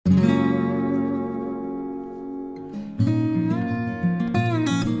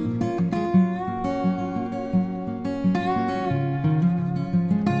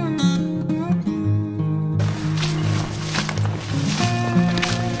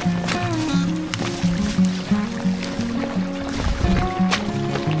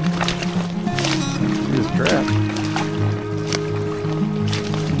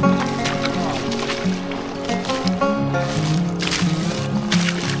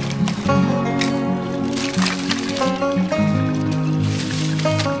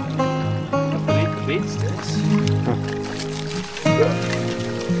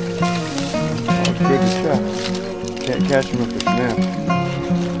catch them if they snap.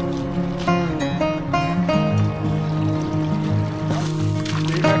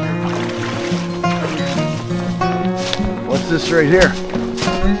 What's this right here?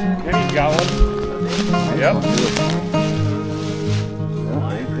 Kenny's got one. Yep.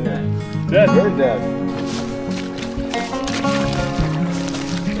 Dead. They're dead.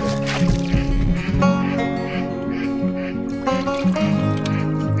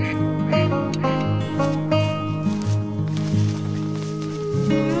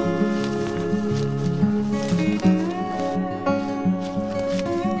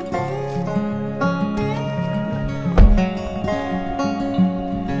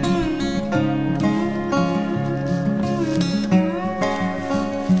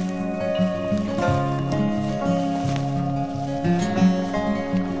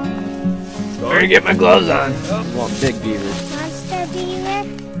 Better get my gloves on. You want big beavers. Monster beaver?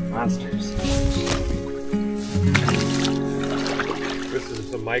 Monsters. This is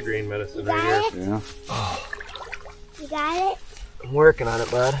some migraine medicine You right got here. it? Yeah. You got it? I'm working on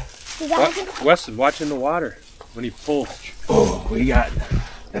it, bud. You got it? Weston, watch in the water when he pulls. Oh, we got.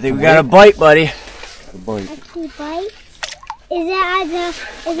 I think we got a bite, buddy. The bite. A key bite? Is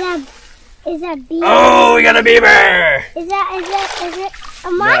that beaver? Oh, we got a beaver! Is it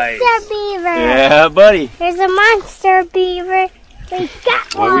a monster beaver? Yeah, buddy. There's a monster beaver. We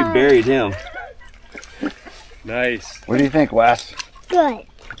got Well, one. we buried him. Nice. What do you think, Wes? Good.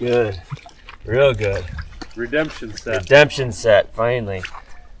 Good. Real good. Redemption set. Redemption set, finally.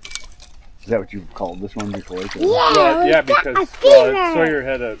 Is that what you called this one before? Yeah, Well, we yeah, got because a beaver. Sawyer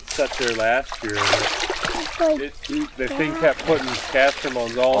had a set there last year. And the thing kept putting cast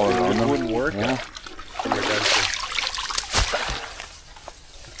hormones all over and it wouldn't work. Yeah. Redemption.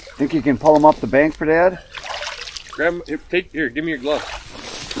 Think you can pull them up the bank for Dad? Grab him, here, give me your gloves.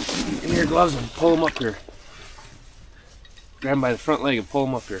 Give me your gloves and pull them up here. Grab him by the front leg and pull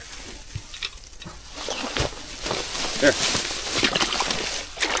him up here. There.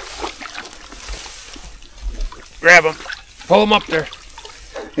 Grab him. Pull him up there.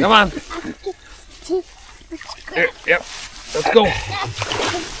 Come on. There, yep. Let's go.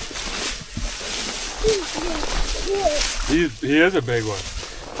 He is a big one.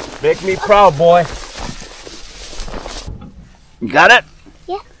 Make me proud, boy. You got it?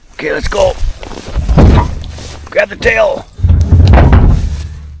 Yeah. Okay, let's go. Grab the tail.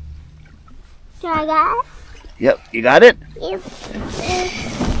 Do I got it? Yep, you got it? Yep.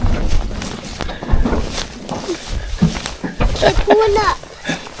 Pulling up.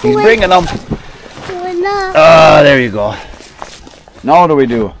 He's bringing them. Pulling up. Ah, there you go. Now what do we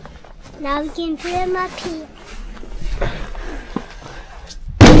do? Now we can put him up here.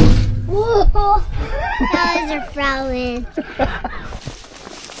 Whoa! That was a frowning.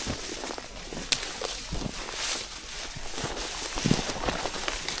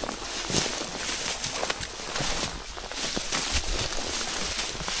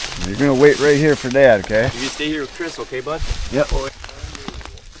 You're gonna wait right here for Dad, okay? You stay here with Chris, okay, bud? Yep.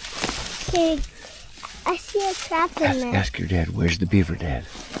 Okay, I see a trap in there. Ask your dad, where's the beaver, Dad?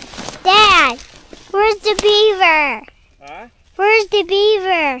 Dad, where's the beaver? Huh? Where's the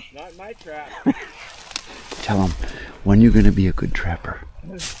beaver? Not my trap. Tell him, when you gonna be a good trapper?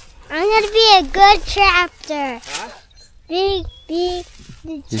 I'm gonna be a good trapper. Huh? Be the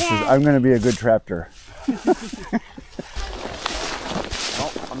He says, trap. I'm gonna be a good trapper.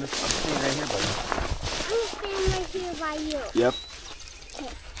 Oh, I'm staying right here, buddy. I'm standing right here by you. Yep.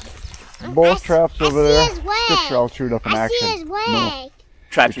 Both traps over there. his way. Sticks are all chewed up in I action. see his way. No.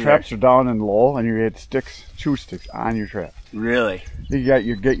 Traps The traps are down and low, and you get sticks, chew sticks on your trap. Really?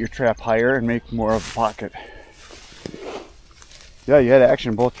 You get your trap higher and make more of a pocket. Yeah, you had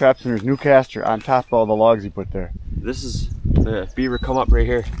action both traps, and there's new caster on top of all the logs you put there. This is the beaver come up right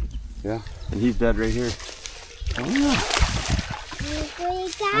here. Yeah. And he's dead right here. Oh yeah.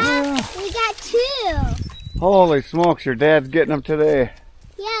 We got two. Holy smokes, your dad's getting them today.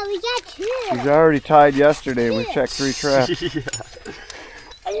 Yeah, we got two. He's already tied yesterday. We checked 3 traps.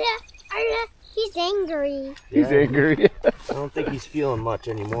 He's angry. He's angry. I don't think he's feeling much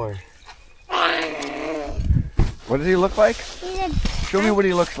anymore. What does he look like? He's Show me what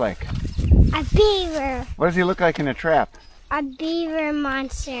he looks like. a beaver. What does he look like in a trap? A beaver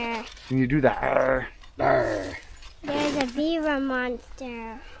monster. Can you do that? Arr, arr. There's a beaver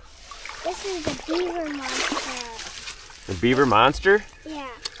monster. This is the beaver monster. The beaver monster? Yeah,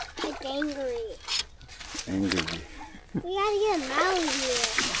 it's angry. Angry. We gotta get him out of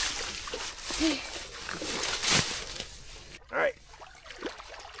here. Alright.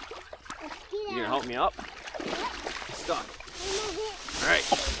 Let's get You gonna out. help me up? Stuck. Remove it. Alright.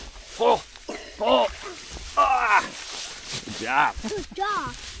 Pull. Pull. Ah!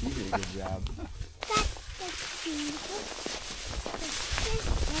 good job.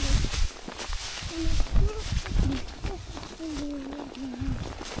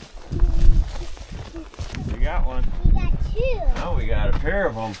 We got one. We got two. Now we got a pair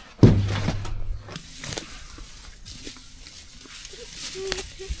of them.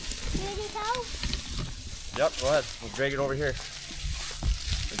 Ready to go? Yep, go ahead. We'll drag it over here.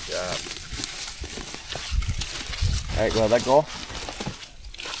 Good job. All right, go ahead, let go.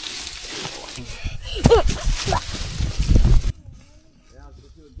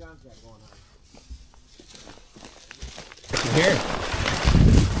 Here.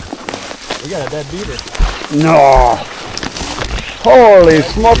 We got a dead beaver. No. Holy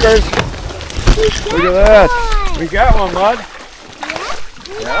smokers. Look at that. We got one, bud.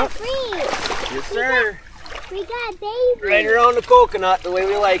 We got three. Yes, sir. We got baby. Right around the coconut, the way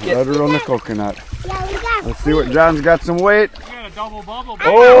we like it. Right around the coconut. Yeah, we got Let's see what John's got some weight. We got a double bubble.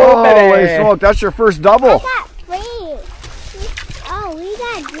 Oh, baby. holy smoke. That's your first I double. got three. Oh, we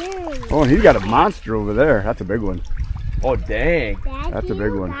got three. Oh, and he's got a monster over there. That's a big one. Oh, dang. Daddy, That's a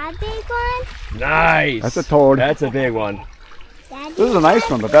big one. Got a big one? Nice. That's a toad. That's a big one. Daddy, This is a nice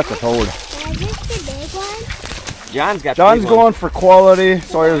one, but that's a toad. Is this the big one? John's got John's the big going for quality.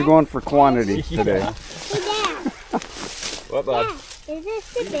 Sawyer's going for quantity today. Hey, Dad. What, bud? Dad, is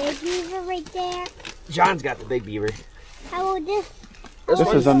this the big beaver right there? John's got the big beaver. How old this?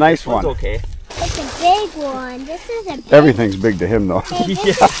 This is a nice One's one. okay. It's a big one. This is a big Everything's big to him, though. Hey, this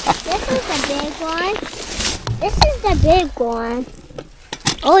is the big one. This is the big one.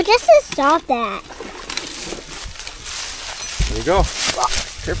 Oh, this is soft that. There you go.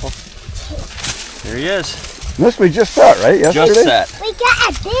 Careful. There he is. This we just set, right? Yesterday? Just set. We got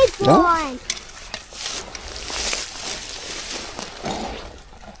a big Yeah. one.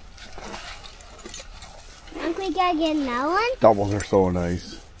 Think we gotta get another one? Doubles are so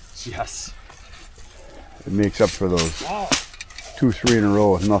nice. Yes. It makes up for those 2, 3 in a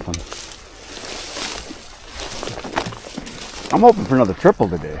row with nothing. I'm hoping for another triple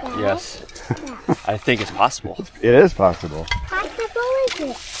today. Yes. I think it's possible. It is possible. Possible is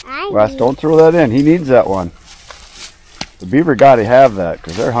it? Wes, don't throw that in. He needs that one. The beaver got to have that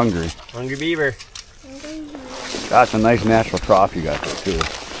because they're hungry. Hungry beaver. That's a nice natural trough you got there too.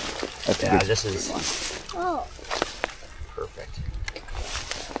 That's a Yeah, good. this is Oh. perfect.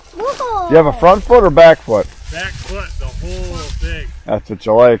 Whoa. Do you have a front foot or back foot? Back foot, the whole thing. That's what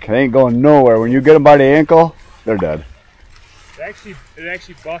you like. It ain't going nowhere. When you get them by the ankle, they're dead. It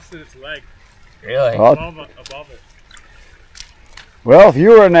actually busted its leg Really? Oh, above it. well, if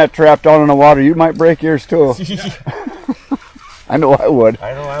you were in that trap down in the water, you might break yours too. I know I would.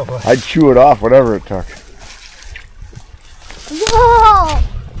 I know I would. I'd chew it off, whatever it took. Whoa.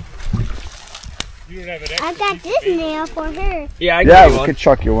 You don't have an extra I got piece this of bacon. nail for her. Yeah, I Yeah, got we one. could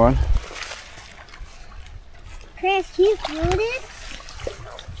chuck you one. Chris, can you feel this?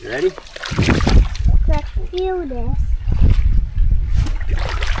 You ready? Let's feel this.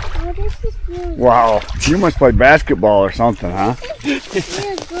 What is this feel? Wow, you must play basketball or something, huh? Feels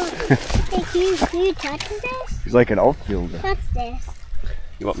good. Hey, can you touch this? He's like an outfielder. Touch this.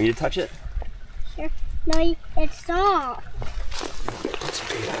 You want me to touch it? Sure. No, it's soft.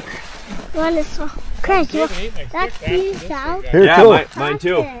 You want to soft? Chris, you that's too soft. Here Yeah, too. mine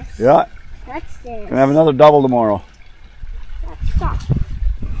too. This. Yeah, Touch this. gonna have another double tomorrow. That's soft.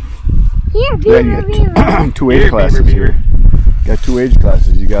 Here, Yeah, beaver, you beaver. got 2 age Beaver, classes beaver, here. Got 2 age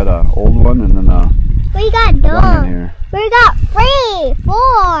classes. You got a old one and then a We got young one dog. here. We got 3,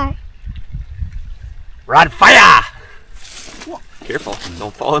 4. We're on fire! Careful,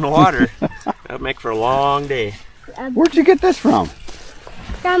 don't fall in the water. That'll make for a long day. Where'd you get this from?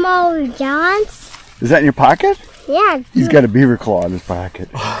 From old John's. Is that in your pocket? Yeah. He's got a beaver claw in his pocket.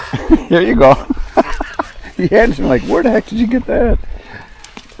 Here you go. He hands me like, where the heck did you get that?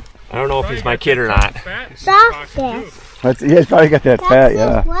 I don't know if he's my kid or not. Soft this. He's probably got that fat, That's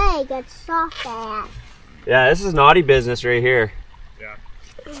yeah. this leg. It's soft that. Yeah, this is naughty business right here.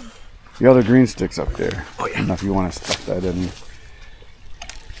 The other green stick's up there. Oh yeah. I don't know if you want to stuff that in.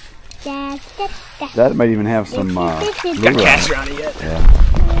 That might even have some Got lure on cats it. around it yet? Yeah.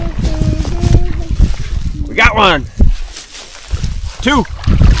 We got one! 2!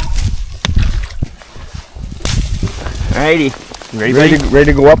 Alrighty. Ready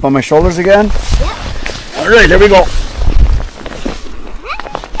to go up on my shoulders again? Yep. All right, there we go.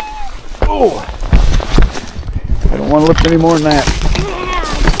 Oh! I don't want to lift any more than that.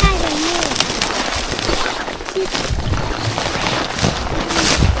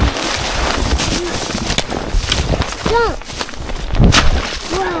 Jump.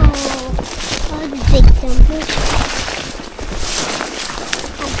 Whoa. That was a big jump.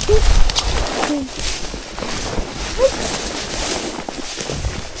 A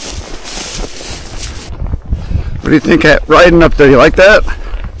What do you think riding up there? You like that?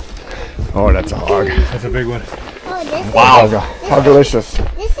 Oh, that's a hog. That's a big one. Oh, this Wow. How delicious.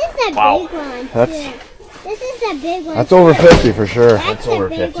 This is a Wow. big one. That's- too. This is a big one. That's over too. 50 for sure. That's over a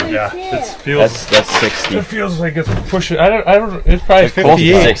big 50. one Yeah, too. it feels. That's 60. It feels like it's pushing. I don't. It's probably Close to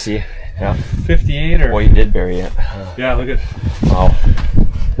 58. 60. Yeah. 58 or. Boy, you did bury it. Yeah, look at Wow.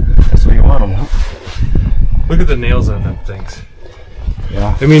 That's what you want them. look at the nails on them things.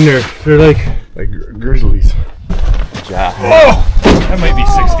 Yeah. I mean, they're like. Like grizzlies. Yeah. Oh, that might be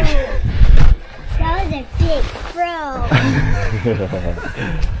 60. That was a big throw.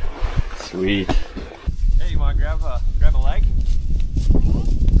 Sweet. Hey, you want to grab a leg? Or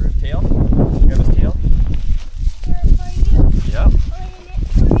his tail? Grab his tail? Yep.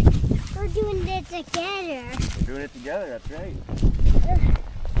 We're doing this together. We're doing it together, that's right.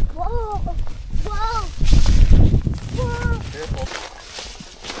 Whoa! Whoa! Whoa! Careful.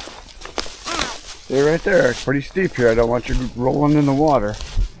 Ow! Stay right there. It's pretty steep here. I don't want you rolling in the water.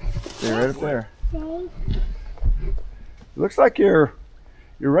 Stay right up there. Say, Looks like you're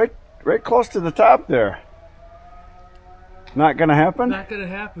right close to the top there. Not gonna happen? Not gonna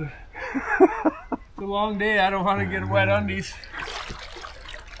happen. It's a long day. I don't want to get wet undies.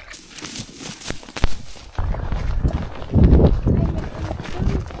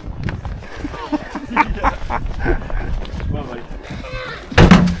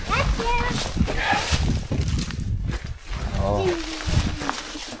 that's it.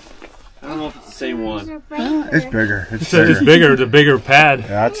 I don't know if it's the same one. It's bigger. It's So it's bigger. It's a bigger pad.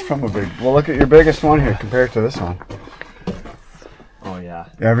 Yeah, it's from a big. Well, look at your biggest one here compared to this one. Oh, yeah.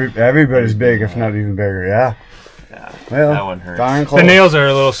 Everybody's big, if not even bigger. Yeah. Yeah. Well, That one hurts. darn close. The nails are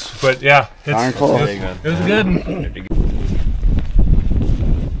a little, but yeah, Darn it's, close. Big one. it was good.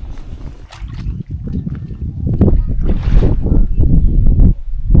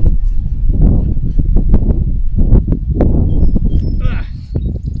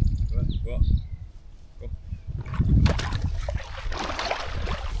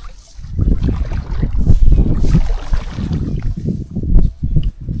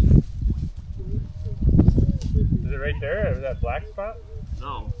 Is it right there? Is that black spot?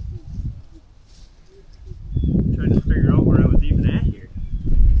 No. I'm trying to figure out where I was even at here.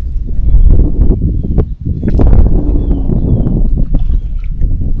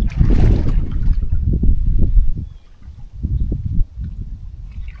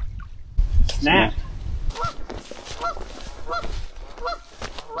 Snap.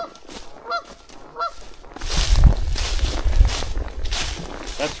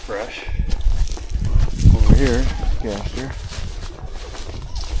 That's fresh. Over here, gaster.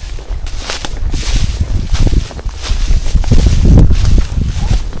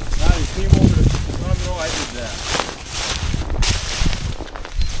 Now he came over to. Oh no, I did that.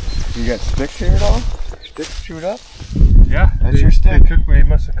 You got sticks here at all? Sticks chewed up? Yeah, That's they, your stick. They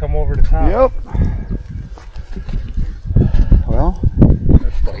must have come over the top. Yep. Well,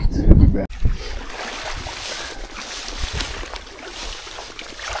 That's bites. it'll be back.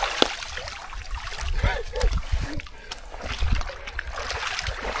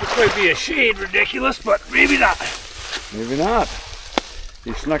 This might be a shade ridiculous, but maybe not. Maybe not.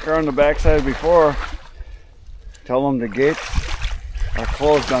 You snuck around the backside before. Tell them the gates are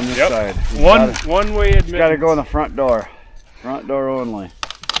closed on this side. One way admittance. You gotta go in the front door. Front door only.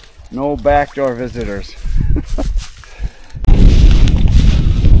 No back door visitors.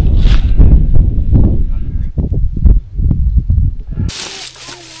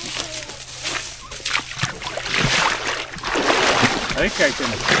 I think I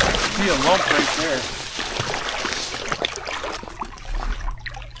can see a lump right there.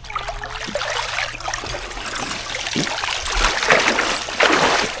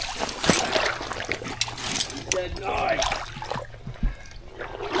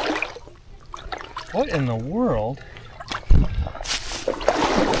 What in the world?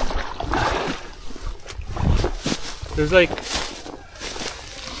 There's like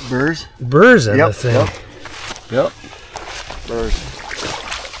Burrs? burrs in the Yep, thing. Yep. Burrs.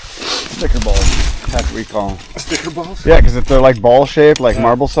 Sticker balls. That's what we call them. Sticker balls? Yeah, because if they're like ball shaped, like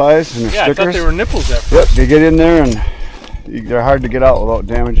marble size, and they're Yeah, I stickers. thought they were nipples at Yep, they get in there and they're hard to get out without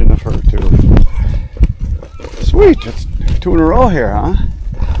damaging the fur too. Sweet, that's 2 in a row here, huh?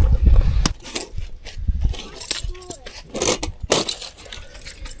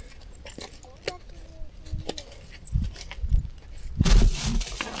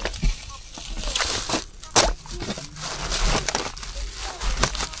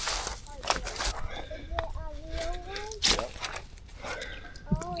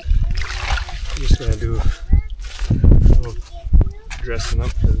 Gonna do a little dressing up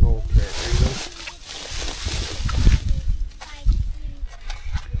for an old cat reason.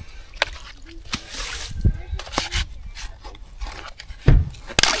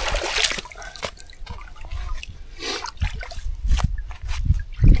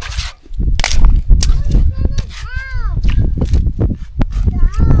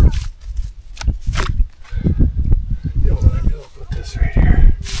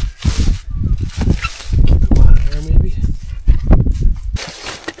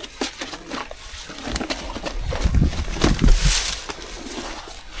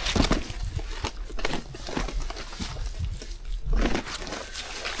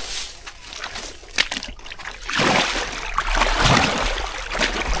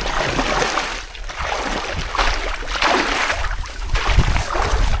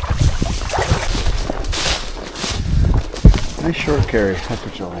 Nice short carry, that's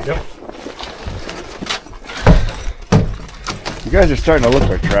what you like. Yep. You guys are starting to look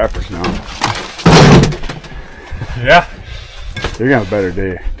like trappers now. Yeah. You're gonna have a better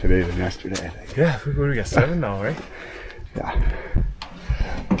day today than yesterday, I think. Yeah, what do we got? 7 now, right? Yeah.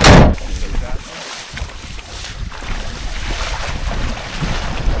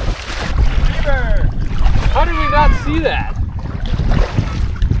 Beaver! How did we not see that?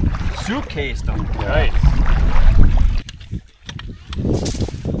 Suitcase them. Nice.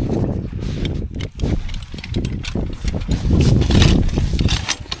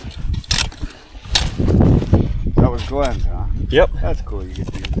 That was Glenn's, huh? Yep. That's cool, you get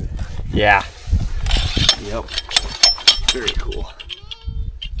to use it. Yeah. Yep. Very cool.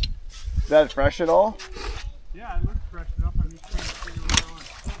 Is that fresh at all? Yeah, it looks fresh enough. I'm just trying to figure it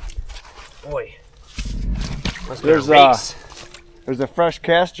out. Boy. Must There's be a race. There's a fresh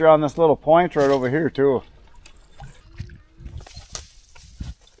caster on this little point right over here too.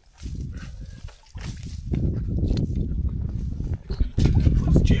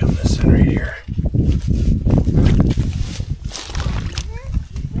 Let's jam this in right here.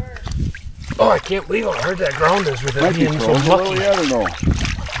 Oh, I can't believe how hard that ground is with it Might be being so frozen a little lucky. yet or no?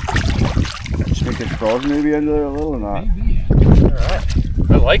 You think it's frozen maybe under there a little or not? Maybe. Alright.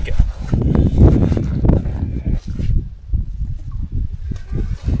 I like it.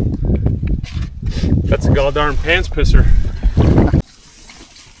 That's a goddamn pants pisser.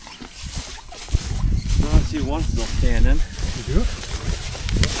 I see one still standing. You do?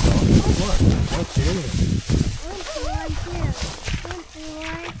 What? What's the other one?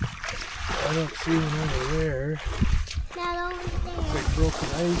 I don't see one over there. It's like broken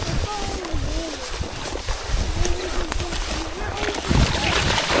ice.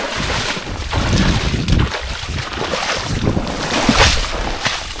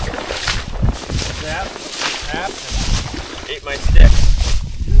 Tap. Ate my stick.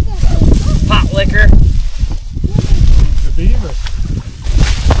 Pot liquor. The beaver.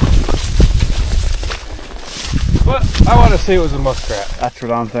 But I want to say it was a muskrat. That's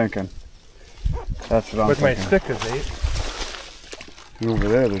what I'm thinking. That's what I'm But my thinking. stick is 8. And over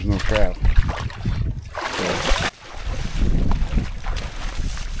there, there's no crab.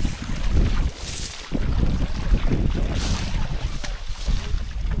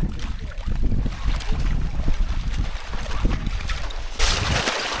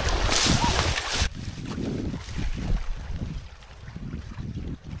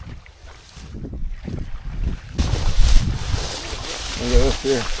 Look at this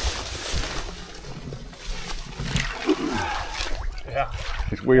here. Yeah.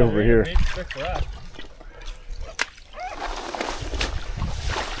 It's way over here.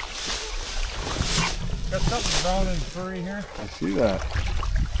 Got something brown and furry here. I see that.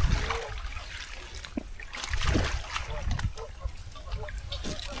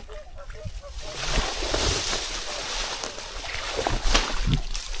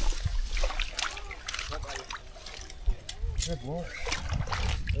 Good lord.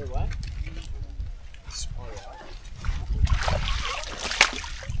 Hey, what?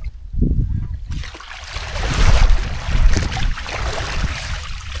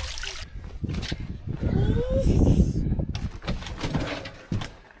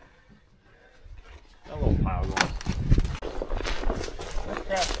 A little pile going. That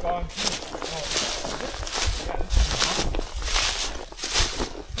crap's gone too.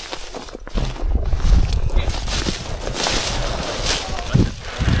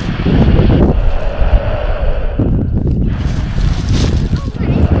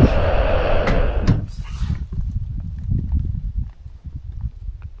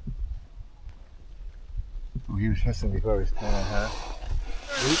 Oh, he was hissing before he was pulling, huh?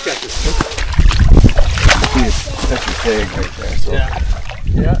 He's got this. See, that's your tag right there. So Yeah.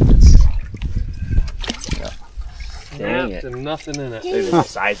 Yeah. It's it. and nothing in it. Look at the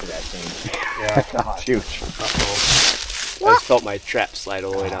size of that thing. Yeah. That's huge. Uh-oh. I just felt my trap slide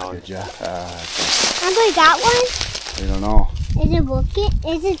all the way down. Did ya? Uncle, got one? I don't know. Is it looking?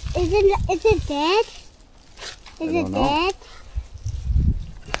 Is it dead? Is it dead?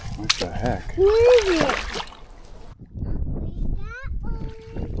 What the heck? Who is it?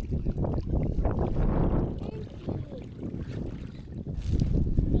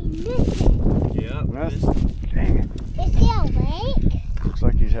 Yeah. Dang it. Is he awake? Looks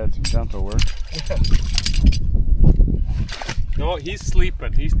like he's had some dental work. No, he's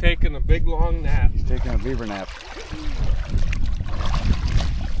sleeping. He's taking a big long nap. He's taking a beaver nap.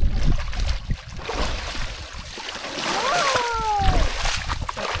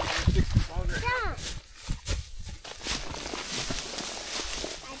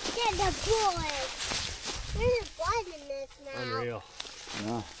 There's blood in this now. Unreal.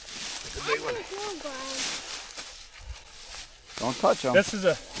 Yeah. It's a big one. Don't touch him. This is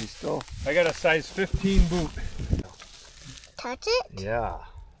a, He's still. I got a size 15 boot. Touch it? Yeah.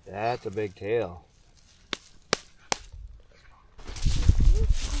 That's a big tail.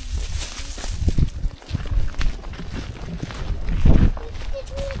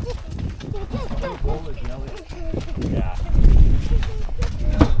 Yeah.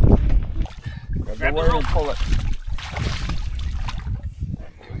 Grab the rope. Pull it.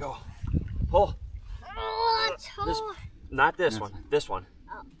 Here we go. Pull. Oh, it's This, hard. not this one. This one.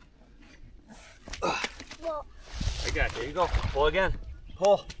 Well, I got it. There you go. Pull again.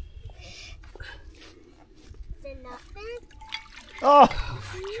 Pull. is it nothing? Oh!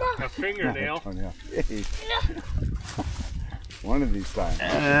 A fingernail. Oh, yeah. Hey. One of these times.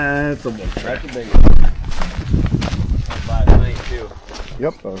 That's a big That's a big one. last night too.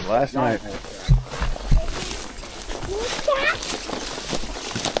 Yep, that was last night.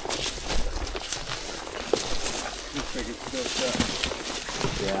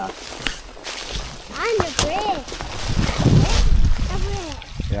 Yeah. On the bridge.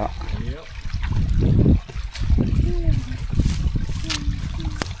 Yeah.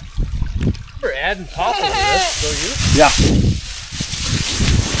 We're adding possum to this, so Yeah.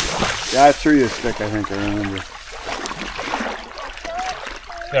 Yeah, I threw you a stick, I think, I remember. you.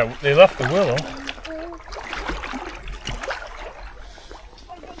 Yeah, they left the willow.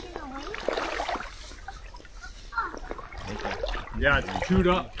 Yeah, it's chewed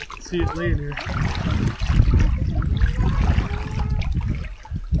up. See it laying here.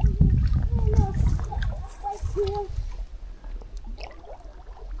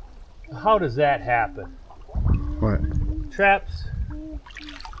 How does that happen? What? Traps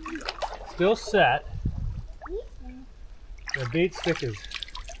still set. The bait stick is.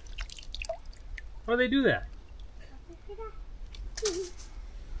 How do they do that?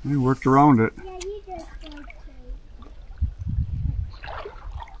 We worked around it. Yeah, you just go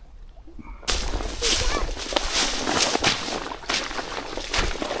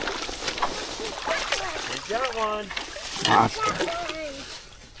He's got one. Oscar.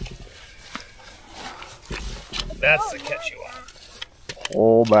 That's the catch you want.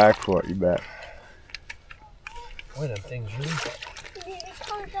 Whole back foot, you bet. Boy, them things really. It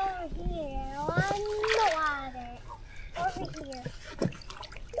comes over here on the water. Over here.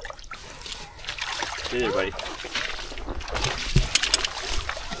 Stay there, buddy.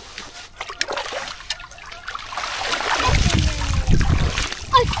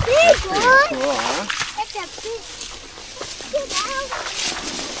 A big one! Cool, huh? That's a big. Get out!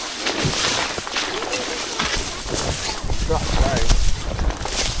 Oh, sorry.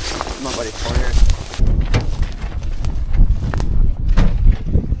 Come on, buddy. Come here.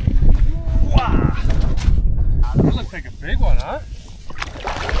 Wow! That looks like a big one, huh?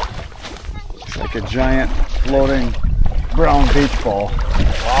 Like a giant floating brown beach ball.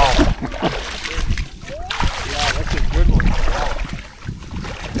 Wow. Yeah, that's a good one.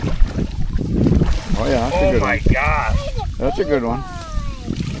 Oh yeah, that's a Oh good my one. gosh. That's a good one.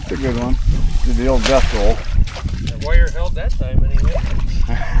 That's a good one. Did the old death roll. The wire held that time anyway.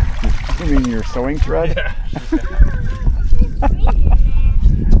 You mean your sewing thread? Yeah.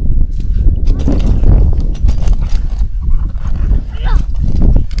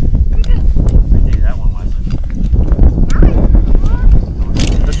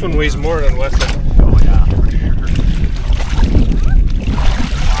 This one weighs more than Weston. Oh, yeah.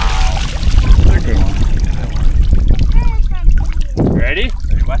 That's a good one. Ready?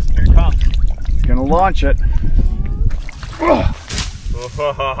 Ready, Weston? Here it comes. He's gonna launch it.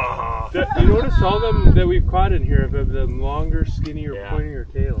 You notice all them that we've caught in here have them longer, skinnier, Yeah. pointier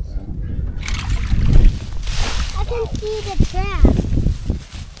tails. I can see the trap.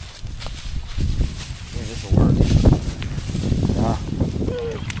 Hey, this will work.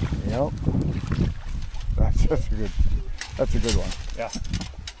 That's a good one. Yeah.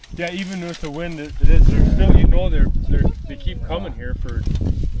 Yeah, even with the wind, it is. They're still, you know, they keep coming here for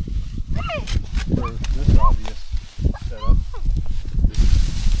this obvious setup.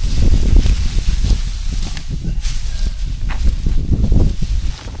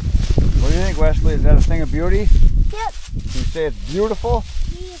 What do you think, Wesley? Is that a thing of beauty? Yep. Can you say it's beautiful?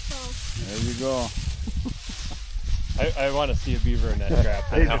 Beautiful. There you go. I want to see a beaver in that trap.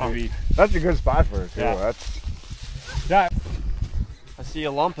 That's a good spot for it too. Yeah. Yeah. I see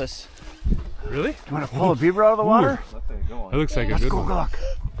a lumpus. Really? You want to pull a beaver out of the water? That looks like a Let's good go one. look.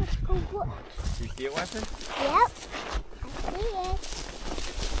 Let's go look. You see it, Weston? Yep. I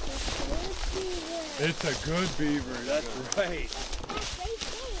see it. It's a good beaver. That's right. That's right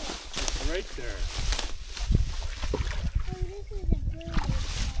there. It's right there. Oh, this is a good one.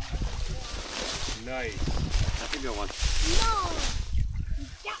 Nice. That's a good one. No. You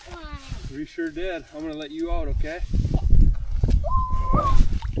got one. We sure did. I'm gonna let you out, okay?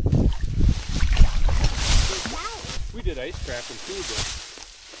 We did ice trapping too,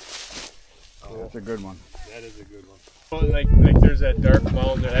 but That's a good one. that is a good one. Well, like there's that dark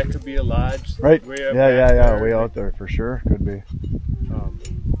mountain there. That could be a lodge. Right. Way Yeah, up yeah, back yeah. there. Way out there for sure. Could be. Um,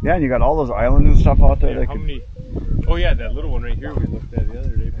 Yeah, and you got all those islands and stuff out there. yeah, They how could, many? Oh yeah, that little one right here we looked at the other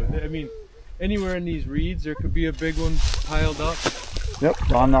day. But I mean, anywhere in these reeds, there could be a big one piled up.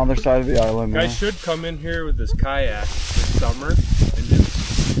 Yep, on the other side of the island. Guy Yeah. should come in here with his kayak this summer and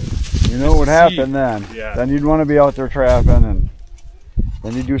just You know what would happen then? Yeah. Then you'd want to be out there trapping, and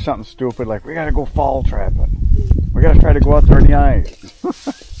then you do something stupid like we got to go fall trapping. We got to try to go out there in the ice.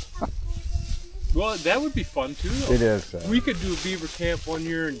 well, that would be fun too. Though. It is. We could do a beaver camp one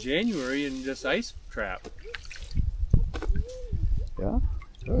year in January and just ice trap. Yeah.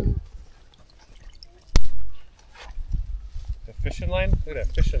 Good. The fishing line? Look at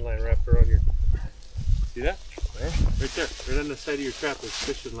that fishing line wrapped around here. See that? Where? Right there. Right on the side of your trap. There's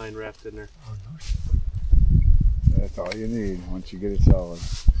fishing line wrapped in there. That's all you need once you get it solid.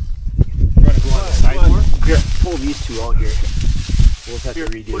 You want to go on the side more? Here, pull these two out here. We'll have Here,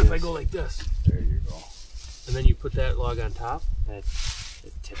 to redo what this. if I go like this? There you go. And then you put that log on top? That's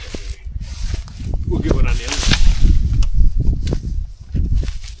the tip of here. We'll get one on the other side.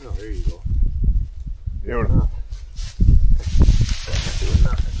 Oh, there you go. Beautiful. Doing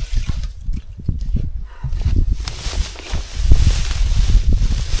nothing.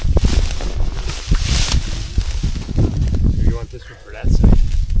 So you want this one for that side?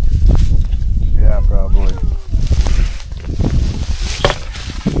 Yeah, probably.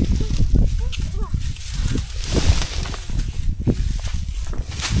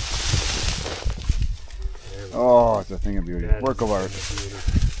 Oh, it's a thing of beauty. That Work is of a art. thing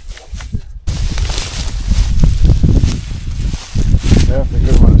That's a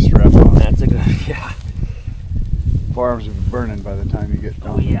good one to strap on. That's a good, yeah. Farms will be burning by the time you get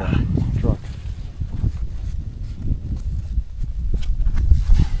down to the truck.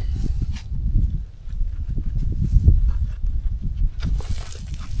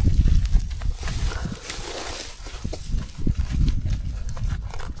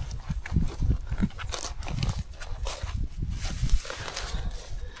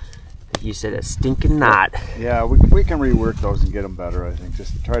 You said a stinking knot. Yeah, we can rework those and get them better, I think.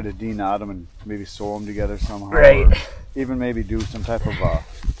 Just try to de-knot them and maybe sew them together somehow. Right. Or even maybe do some type of, I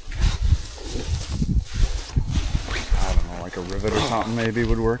don't know, like a rivet or something maybe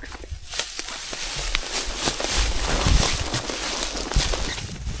would work.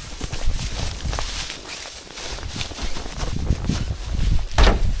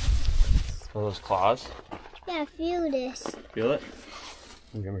 Are those claws? Yeah, feel this. Feel it?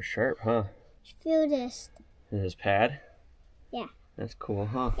 Them are sharp, huh? Feel this. And his pad? Yeah. That's cool,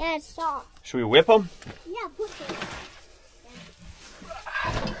 huh? Yeah, it's soft. Should we whip them? Yeah, put it.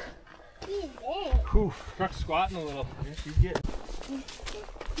 He's there. Whew, truck's squatting a little. Yes, you get it.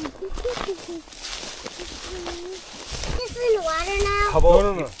 This in the water now? How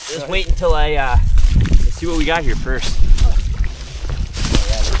about No. just wait until I let's see what we got here first.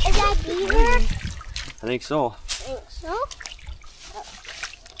 Is that beaver? I think so. I think so.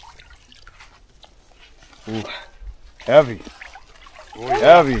 Ooh, heavy.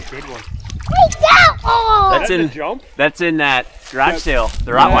 Heavy. Good one. Wait, that! Oh! That's Is that in the jump? that's in that garage sale.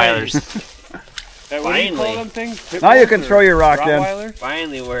 The Rottweilers. What do you call Finally. them things? Pit Now you bulls can or throw your rock in. Rottweilers?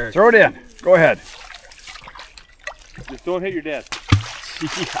 Finally we're Throw it in. Go ahead. Just don't hit your dad.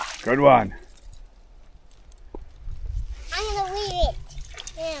 yeah. Good one. I'm gonna leave it.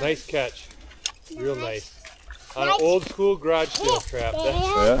 Yeah. Nice catch. Real nice. On Nice. an old school garage sale trap. That's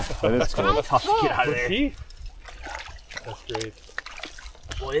Yeah, that is cool. Tough to get out of there. see? That's great.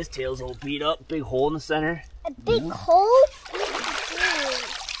 Boy, his tail's all beat up, big hole in the center. A a big hole.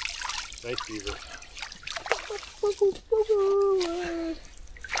 Nice beaver.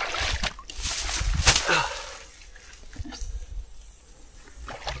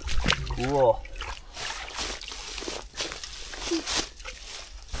 Cool.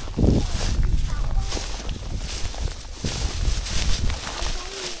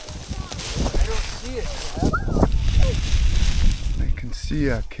 I can see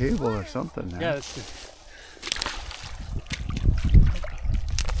a cable or something there. Yeah, that's good.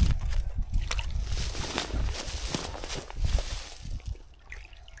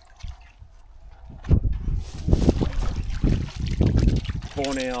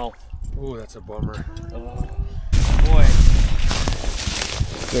 Toenail. Ooh, that's a bummer. Oh, boy.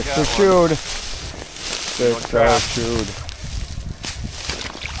 Sticks are chewed. Sticks are chewed.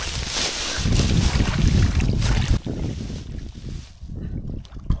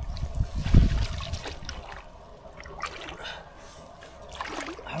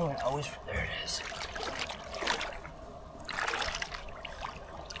 How do I always... There it is.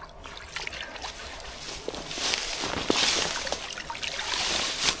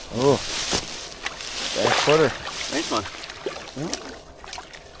 Oh, back footer. Nice one. Yeah.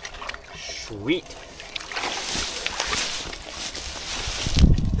 Sweet.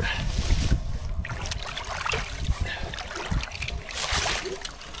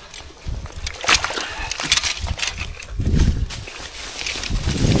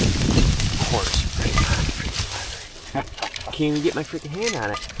 Horse. Can't even get my freaking hand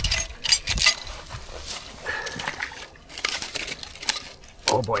on it.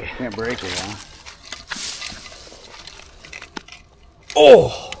 Oh boy. Can't break it, huh?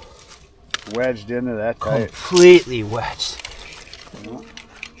 Oh! Wedged into that tight. Completely wedged.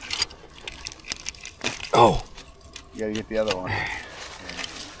 Oh! You gotta get the other one.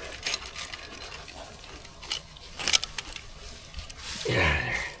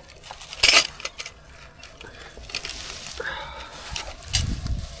 Yeah.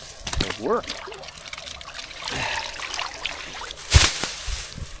 It worked.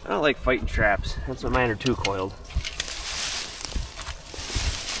 I don't like fighting traps. That's why mine are two coiled.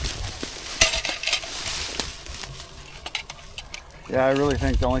 Yeah, I really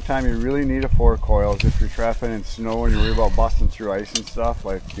think the only time you really need a 4-coil is if you're trapping in snow and you worry about busting through ice and stuff,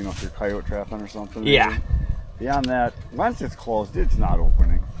 like, you know, if you're coyote trapping or something. Yeah. Maybe. Beyond that, once it's closed, it's not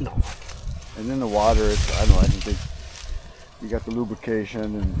opening. No. And in the water, it's, I don't know, I think you got the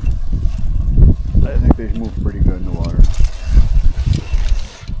lubrication, and I think they move pretty good in the water.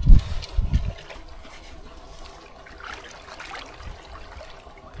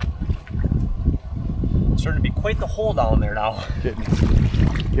 Starting to be quite the hole down there now.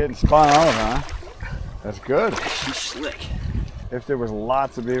 Getting spun out of, huh? That's good. She's slick. If there was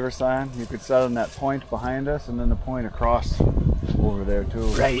lots of beaver sign, you could set on that point behind us and then the point across over there too.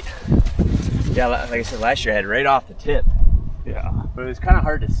 Right. Yeah, like I said, last year I had right off the tip. Yeah. But it was kind of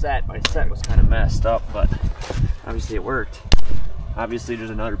hard to set. My set was kind of messed up, but obviously it worked. Obviously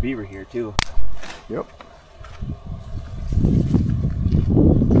there's another beaver here too. Yep.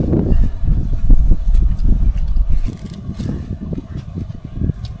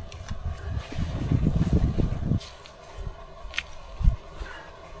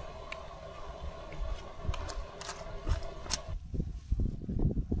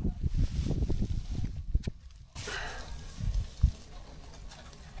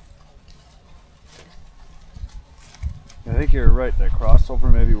 I think you're right, that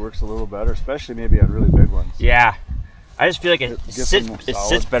crossover maybe works a little better, especially maybe on really big ones. Yeah. I just feel like it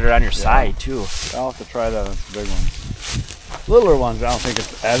sits better on your side too. I'll have to try that on some big ones. Littler ones, I don't think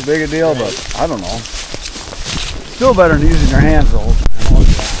it's as big a deal, but I don't know. Still better than using your hands the whole time.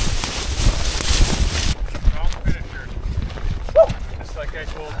 Just like I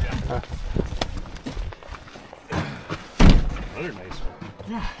told you. Another nice one.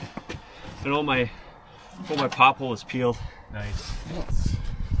 Yeah. And all my pop hole is peeled. Nice. Yes.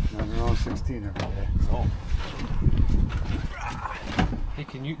 Running around 16 every day. Oh. Hey,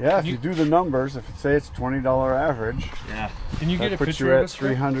 can you? Yeah, if you do the numbers, if it say it's $20 average, Yeah. Can you get that a puts picture you of at us?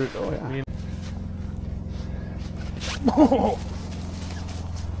 300. Oh yeah. Oh.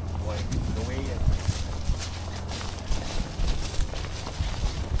 Boy, the way in.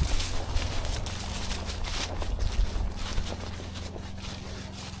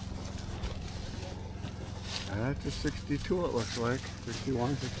 That's a 62 it looks like.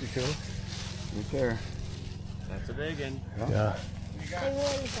 61, 62. Right there. That's a big one. Yeah.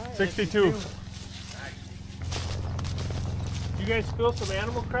 62. You guys spill some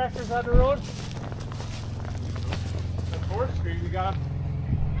animal crackers on the road? On 4th Street, we got.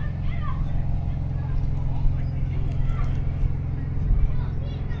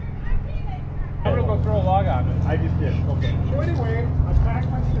 log on it. I just did. Okay. So anyway, I packed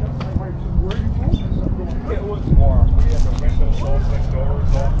my shit up. My wife said, where are you going? I said, "I'm going." It was warm. We had the windows open,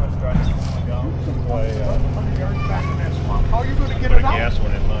 doors open, trying to cool it down. So 100 yards back in that swamp. How are you going to get it out? Gas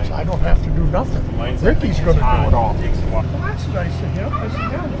one in mine. I don't have to do nothing. Mine's Ricky's going to do it all. Takes a while. Well, that's nice of him. I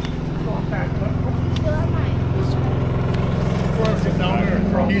said, yeah. So I packed up. Before I get down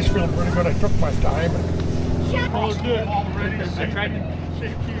there, he's feeling pretty good. I took my time. Oh, good. Already. I tried to.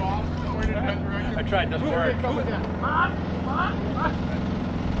 Safety off. Pointed in that direction. I tried, doesn't work. Come on,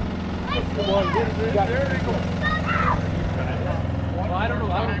 there they go. Well, I don't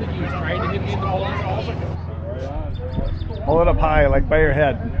know. I don't think he was trying to hit me in the hole. Hold it up high, like by your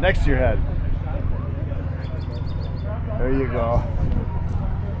head, next to your head. There you go.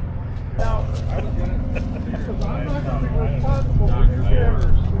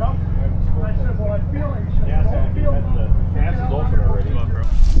 Gas is open already.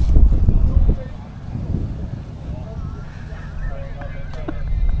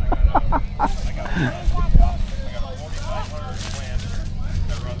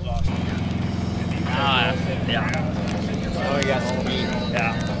 Yeah. Oh, we got some meat.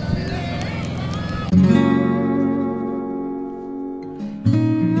 Yeah.